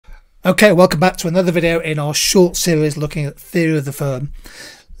Okay, welcome back to another video in our short series looking at theory of the firm.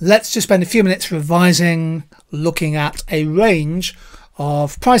 Let's just spend a few minutes revising, looking at a range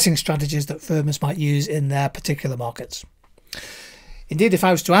of pricing strategies that firms might use in their particular markets. Indeed, if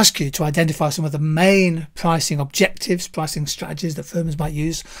I was to ask you to identify some of the main pricing objectives, pricing strategies that firms might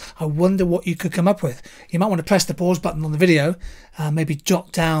use, I wonder what you could come up with. You might want to press the pause button on the video and maybe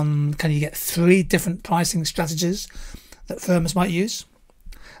jot down, can you get 3 different pricing strategies that firms might use?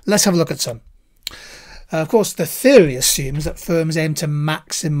 Let's have a look at some. Of course, the theory assumes that firms aim to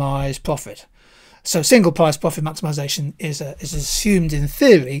maximize profit. So single price profit maximization is assumed in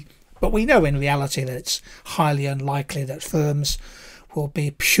theory, but we know in reality that it's highly unlikely that firms will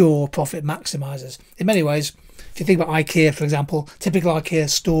be pure profit maximizers. In many ways, if you think about IKEA, for example, typical IKEA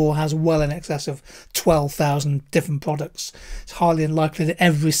store has well in excess of 12,000 different products. It's highly unlikely that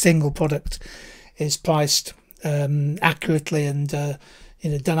every single product is priced accurately and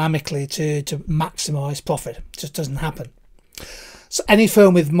dynamically to maximize profit. It just doesn't happen. So any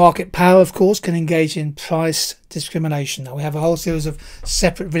firm with market power, of course, can engage in price discrimination. Now we have a whole series of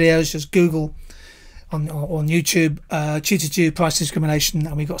separate videos. Just Google on YouTube Tutor price discrimination,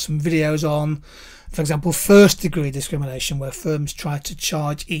 and we've got some videos on, for example, first degree discrimination, where firms try to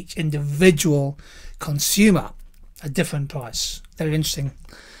charge each individual consumer a different price. Very interesting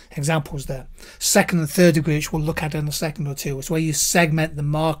examples there. Second and third degree, which we'll look at in a second or two, is where you segment the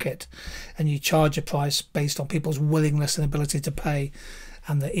market and you charge a price based on people's willingness and ability to pay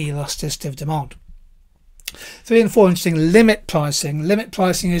and the elasticity of demand. 3 and 4, interesting, limit pricing. Limit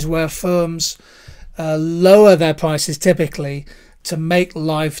pricing is where firms lower their prices typically to make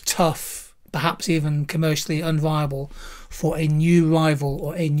life tough, perhaps even commercially unviable, for a new rival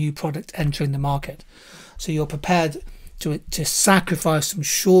or a new product entering the market. So you're prepared to sacrifice some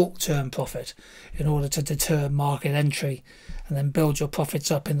short-term profit in order to deter market entry and then build your profits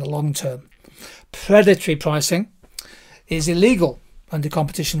up in the long term. Predatory pricing is illegal under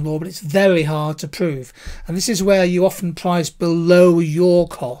competition law, but it's very hard to prove. And this is where you often price below your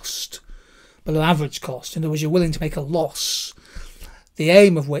cost, below average cost. In other words, you're willing to make a loss, the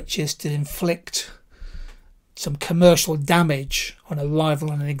aim of which is to inflict some commercial damage on a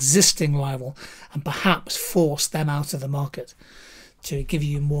rival, on an existing rival, and perhaps force them out of the market to give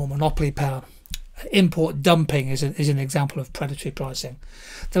you more monopoly power. Import dumping is an example of predatory pricing.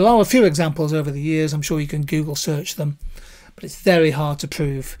 There are a few examples over the years. I'm sure you can Google search them, but it's very hard to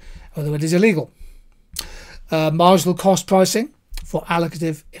prove whether it is illegal. Marginal cost pricing for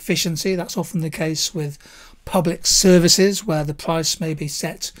allocative efficiency. That's often the case with public services, where the price may be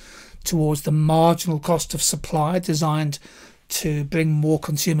set towards the marginal cost of supply, designed to bring more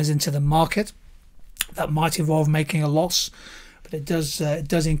consumers into the market. That might involve making a loss, but it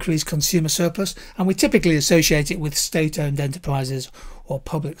does increase consumer surplus, and we typically associate it with state-owned enterprises or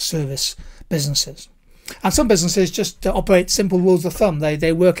public service businesses. And some businesses just operate simple rules of thumb.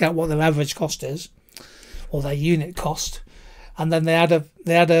 They work out what their average cost is, or their unit cost, and then they add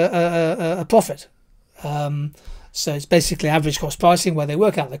a profit. So it's basically average cost pricing, where they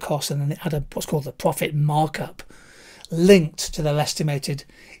work out the cost and then they add what's called the profit markup linked to their estimated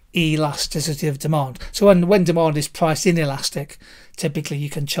elasticity of demand. So when demand is price inelastic, typically you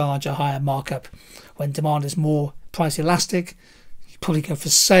can charge a higher markup. When demand is more price elastic, you probably go for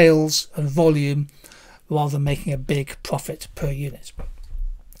sales and volume rather than making a big profit per unit.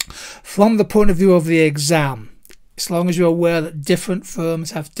 From the point of view of the exam, as long as you're aware that different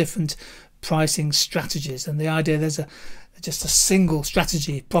firms have different pricing strategies, and the idea there's just a single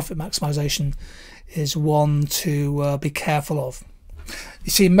strategy, profit maximization, is one to be careful of. You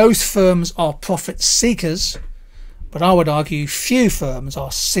see, most firms are profit seekers, but I would argue few firms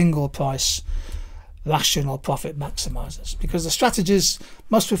are single price rational profit maximizers, because the strategies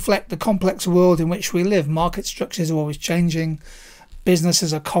must reflect the complex world in which we live. Market structures are always changing,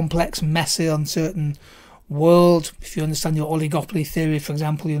 businesses are complex, messy, uncertain world. If you understand your oligopoly theory, for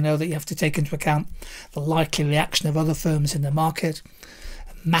example, you know that you have to take into account the likely reaction of other firms in the market.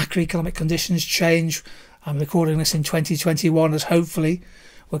 Macroeconomic conditions change. I'm recording this in 2021 as hopefully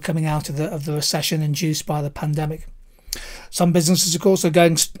we're coming out of the recession induced by the pandemic. Some businesses, of course, are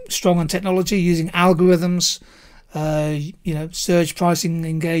going strong on technology, using algorithms, surge pricing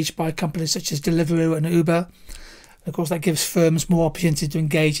engaged by companies such as Deliveroo and Uber. Of course, that gives firms more opportunity to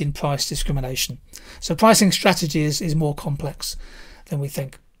engage in price discrimination. So pricing strategy is more complex than we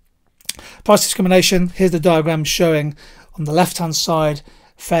think. Price discrimination, here's the diagram showing on the left-hand side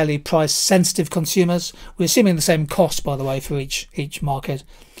fairly price-sensitive consumers. We're assuming the same cost, by the way, for each market.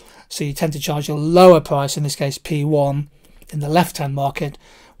 So you tend to charge a lower price, in this case P1, in the left-hand market,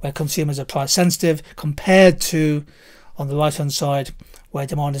 where consumers are price-sensitive, compared to, on the right-hand side, where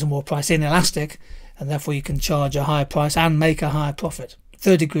demand is more price inelastic, and therefore you can charge a higher price and make a higher profit.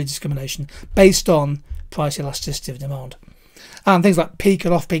 Third degree discrimination based on price elasticity of demand. And things like peak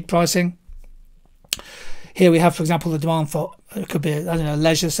and off-peak pricing. Here we have, for example, the demand for, it could be, I don't know,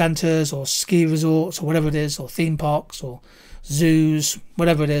 leisure centres or ski resorts or whatever it is, or theme parks or zoos,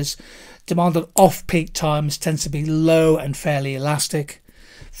 whatever it is. Demand at off-peak times tends to be low and fairly elastic.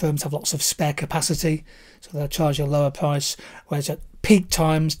 Firms have lots of spare capacity, so they'll charge a lower price, whereas at peak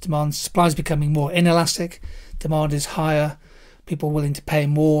times, supply is becoming more inelastic, demand is higher, people are willing to pay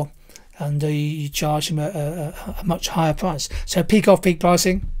more, and you charge them a much higher price. So peak off-peak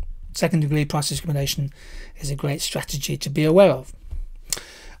pricing, second degree price discrimination, is a great strategy to be aware of.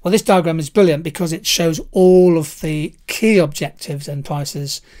 Well, this diagram is brilliant because it shows all of the key objectives and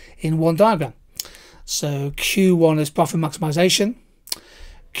prices in one diagram. So Q1 is profit maximization,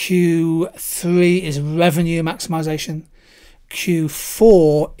 Q3 is revenue maximization,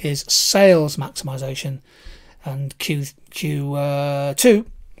 Q4 is sales maximization, and Q2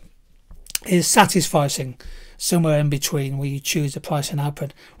 is satisficing, somewhere in between, where you choose the price and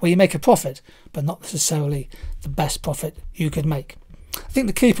output, where you make a profit, but not necessarily the best profit you could make. I think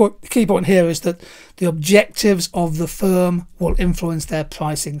the key point here is that the objectives of the firm will influence their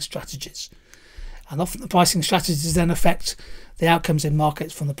pricing strategies. And often the pricing strategies then affect the outcomes in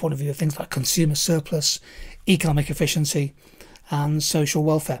markets from the point of view of things like consumer surplus, economic efficiency, and social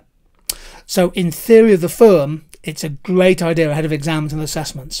welfare. So in theory of the firm, it's a great idea ahead of exams and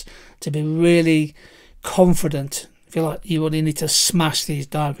assessments to be really confident. If you like, you only need to smash these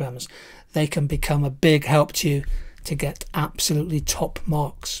diagrams. They can become a big help to you to get absolutely top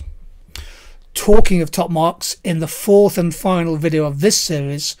marks. Talking of top marks, in the fourth and final video of this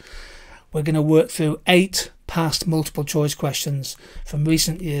series, we're going to work through 8 past multiple choice questions from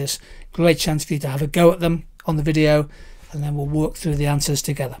recent years. Great chance for you to have a go at them on the video, and then we'll work through the answers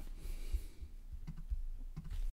together.